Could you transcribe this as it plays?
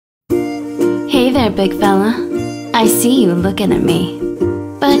Hey there, big fella. I see you looking at me.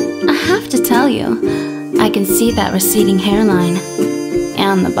 But I have to tell you, I can see that receding hairline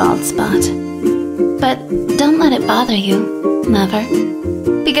and the bald spot. But don't let it bother you, lover.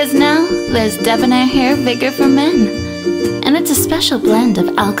 Because now there's Debonair Hair Vigour for Men. And it's a special blend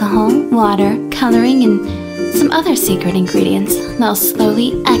of alcohol, water, coloring, and some other secret ingredients that'll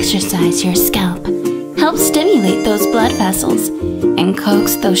slowly exercise your scalp, help stimulate those blood vessels, and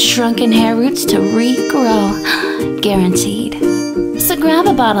coax those shrunken hair roots to regrow. Guaranteed. So grab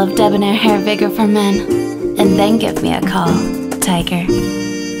a bottle of Debonair Hair Vigour for Men, and then give me a call, Tiger.